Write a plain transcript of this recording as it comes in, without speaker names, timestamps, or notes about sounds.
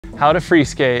how to free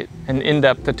skate, an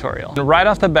in-depth tutorial. And right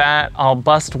off the bat, I'll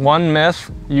bust one myth.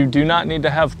 You do not need to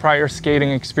have prior skating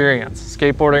experience.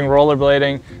 Skateboarding,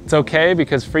 rollerblading, it's okay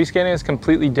because free skating is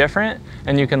completely different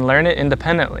and you can learn it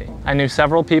independently. I knew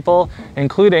several people,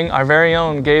 including our very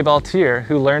own Gabe Altier,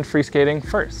 who learned free skating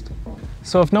first.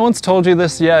 So if no one's told you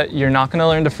this yet, you're not gonna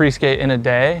learn to free skate in a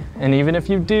day. And even if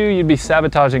you do, you'd be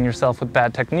sabotaging yourself with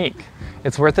bad technique.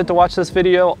 It's worth it to watch this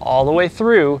video all the way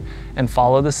through and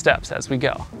follow the steps as we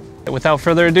go. Without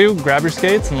further ado, grab your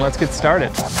skates and let's get started.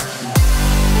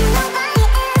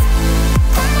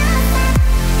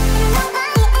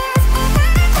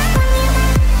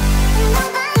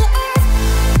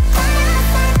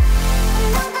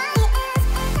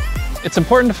 It's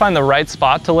important to find the right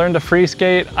spot to learn to free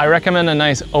skate. I recommend a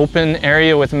nice open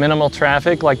area with minimal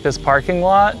traffic like this parking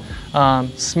lot.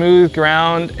 Smooth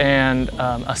ground and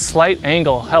a slight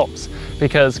angle helps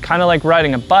because kind of like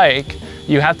riding a bike,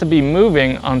 you have to be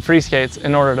moving on free skates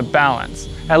in order to balance,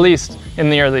 at least in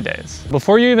the early days.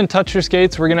 Before you even touch your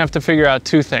skates, we're gonna have to figure out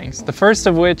two things. The first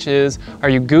of which is, are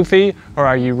you goofy or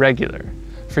are you regular?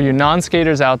 For you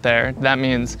non-skaters out there, that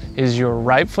means, is your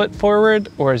right foot forward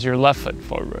or is your left foot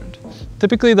forward?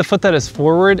 Typically the foot that is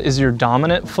forward is your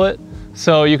dominant foot,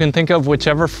 so you can think of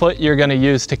whichever foot you're gonna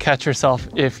use to catch yourself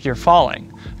if you're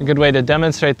falling. A good way to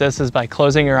demonstrate this is by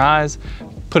closing your eyes,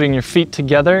 putting your feet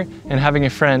together, and having a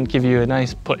friend give you a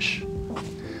nice push.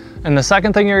 And the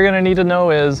second thing you're gonna need to know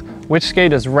is which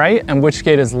skate is right and which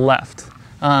skate is left.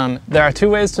 There are two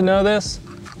ways to know this.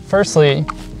 Firstly,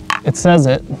 it says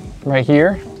it right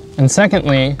here. And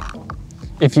secondly,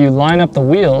 if you line up the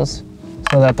wheels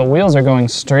so that the wheels are going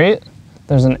straight,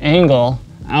 there's an angle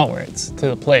outwards to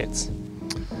the plates.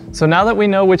 So now that we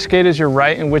know which skate is your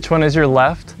right and which one is your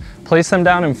left, place them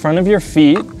down in front of your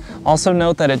feet. Also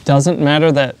note that it doesn't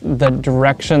matter that the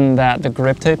direction that the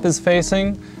grip tape is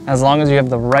facing, as long as you have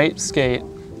the right skate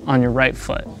on your right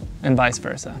foot and vice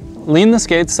versa. Lean the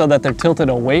skates so that they're tilted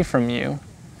away from you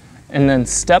and then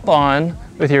step on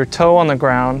with your toe on the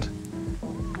ground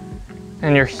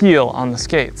and your heel on the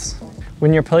skates.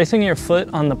 When you're placing your foot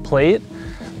on the plate,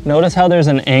 notice how there's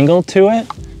an angle to it.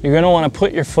 You're gonna wanna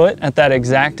put your foot at that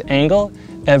exact angle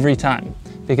every time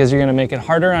because you're gonna make it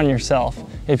harder on yourself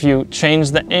if you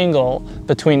change the angle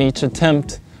between each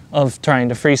attempt of trying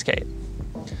to free skate.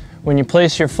 When you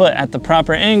place your foot at the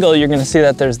proper angle, you're gonna see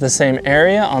that there's the same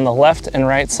area on the left and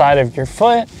right side of your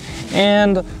foot,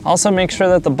 and also make sure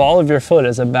that the ball of your foot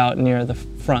is about near the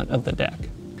front of the deck.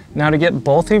 Now to get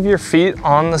both of your feet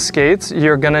on the skates,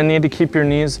 you're gonna need to keep your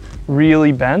knees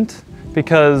really bent,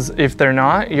 because if they're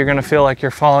not, you're gonna feel like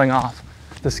you're falling off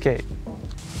the skate.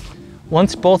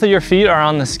 Once both of your feet are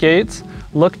on the skates,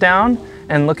 look down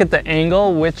and look at the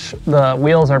angle which the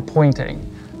wheels are pointing.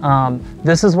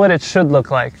 This is what it should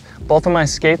look like. Both of my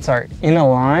skates are in a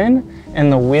line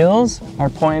and the wheels are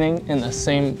pointing in the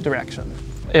same direction.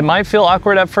 It might feel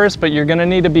awkward at first, but you're gonna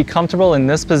need to be comfortable in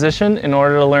this position in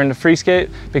order to learn to free skate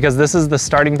because this is the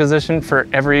starting position for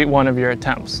every one of your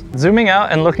attempts. Zooming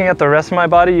out and looking at the rest of my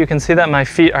body, you can see that my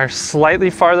feet are slightly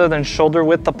farther than shoulder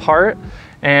width apart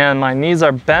and my knees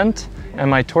are bent and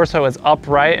my torso is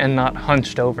upright and not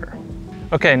hunched over.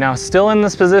 Okay, now still in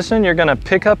this position, you're gonna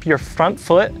pick up your front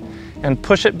foot and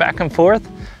push it back and forth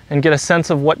and get a sense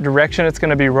of what direction it's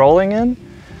gonna be rolling in.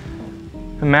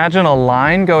 Imagine a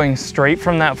line going straight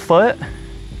from that foot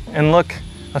and look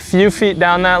a few feet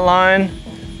down that line,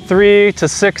 3 to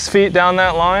 6 feet down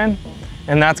that line,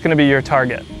 and that's gonna be your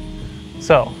target.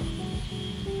 So,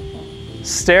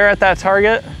 stare at that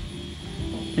target.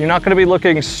 You're not gonna be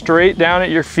looking straight down at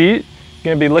your feet.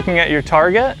 You're gonna be looking at your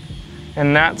target,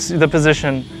 and that's the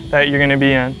position that you're gonna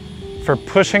be in for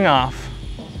pushing off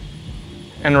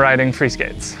and riding free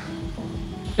skates.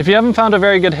 If you haven't found a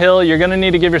very good hill, you're gonna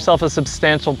need to give yourself a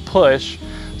substantial push.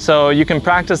 So you can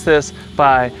practice this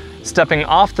by stepping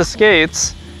off the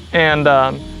skates and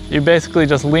you basically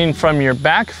just lean from your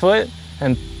back foot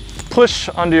and push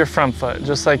onto your front foot,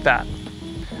 just like that.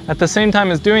 At the same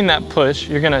time as doing that push,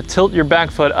 you're gonna tilt your back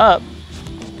foot up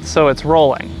so it's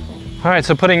rolling. All right,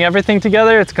 so putting everything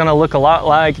together, it's gonna look a lot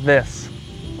like this.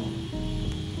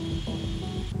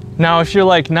 Now, if you're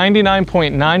like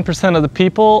 99.9% of the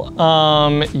people,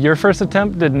 your first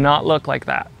attempt did not look like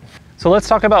that. So let's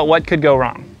talk about what could go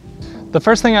wrong. The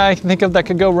first thing I think of that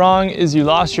could go wrong is you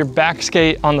lost your back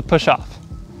skate on the push-off.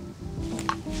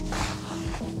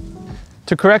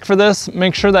 To correct for this,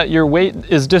 make sure that your weight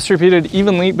is distributed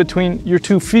evenly between your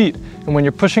 2 feet. And when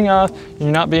you're pushing off,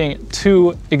 you're not being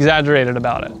too exaggerated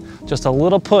about it. Just a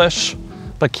little push,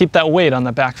 but keep that weight on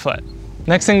the back foot.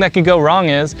 Next thing that could go wrong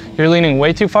is you're leaning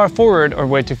way too far forward or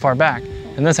way too far back,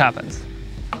 and this happens.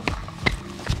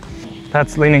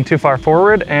 That's leaning too far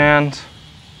forward, and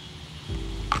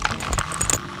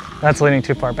that's leaning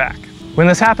too far back. When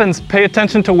this happens, pay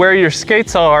attention to where your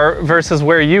skates are versus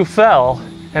where you fell,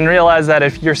 and realize that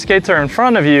if your skates are in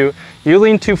front of you, you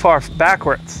lean too far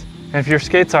backwards. And if your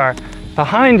skates are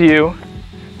behind you,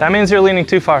 that means you're leaning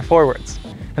too far forwards.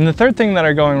 And the third thing that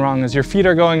are going wrong is your feet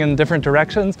are going in different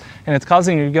directions, and it's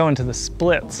causing you to go into the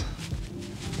splits.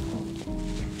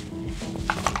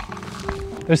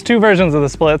 There's two versions of the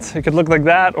splits. It could look like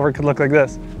that, or it could look like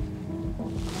this.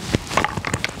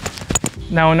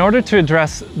 Now, in order to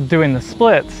address doing the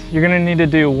splits, you're gonna need to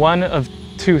do one of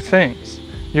two things.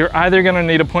 You're either gonna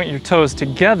need to point your toes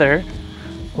together,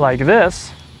 like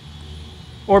this,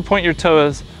 or point your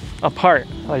toes apart,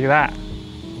 like that.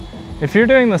 If you're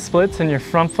doing the splits and your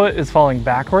front foot is falling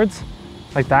backwards,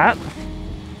 like that,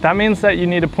 that means that you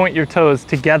need to point your toes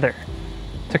together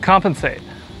to compensate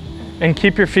and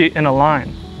keep your feet in a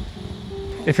line.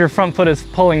 If your front foot is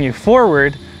pulling you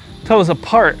forward, toes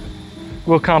apart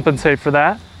will compensate for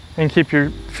that and keep your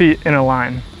feet in a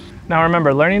line. Now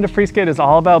remember, learning to free skate is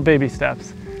all about baby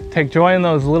steps. Take joy in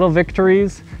those little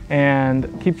victories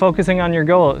and keep focusing on your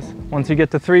goals. Once you get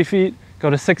to 3 feet, go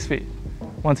to 6 feet.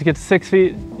 Once you get to 6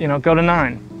 feet, go to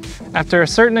 9. After a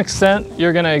certain extent,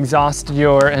 you're gonna exhaust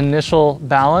your initial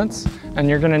balance, and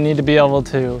you're gonna need to be able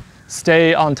to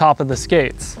stay on top of the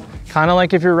skates. Kind of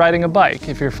like if you're riding a bike.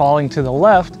 If you're falling to the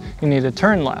left, you need to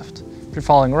turn left. If you're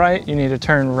falling right, you need to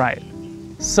turn right.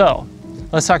 So,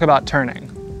 let's talk about turning.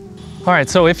 All right,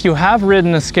 so if you have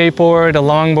ridden a skateboard, a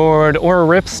longboard, or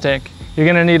a ripstick, you're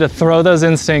gonna need to throw those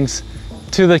instincts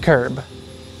to the curb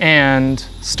and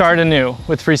start anew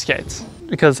with free skates.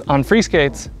 Because on free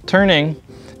skates, turning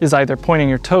is either pointing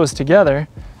your toes together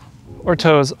or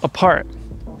toes apart.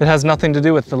 It has nothing to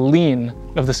do with the lean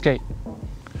of the skate.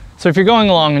 So if you're going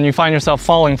along and you find yourself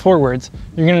falling forwards,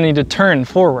 you're gonna need to turn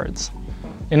forwards.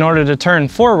 In order to turn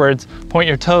forwards, point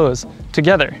your toes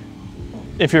together.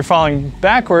 If you're falling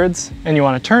backwards and you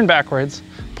wanna turn backwards,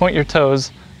 point your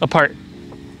toes apart.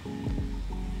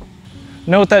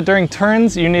 Note that during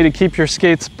turns, you need to keep your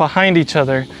skates behind each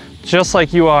other, just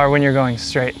like you are when you're going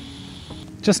straight.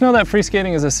 Just know that free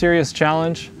skating is a serious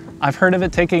challenge. I've heard of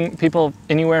it taking people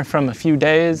anywhere from a few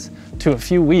days to a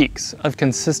few weeks of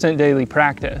consistent daily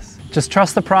practice. Just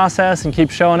trust the process and keep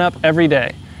showing up every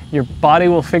day. Your body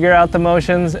will figure out the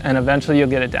motions and eventually you'll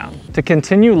get it down. To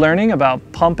continue learning about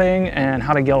pumping and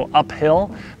how to go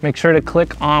uphill, make sure to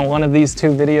click on one of these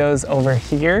 2 videos over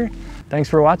here. Thanks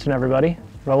for watching, everybody.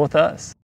 Roll with us.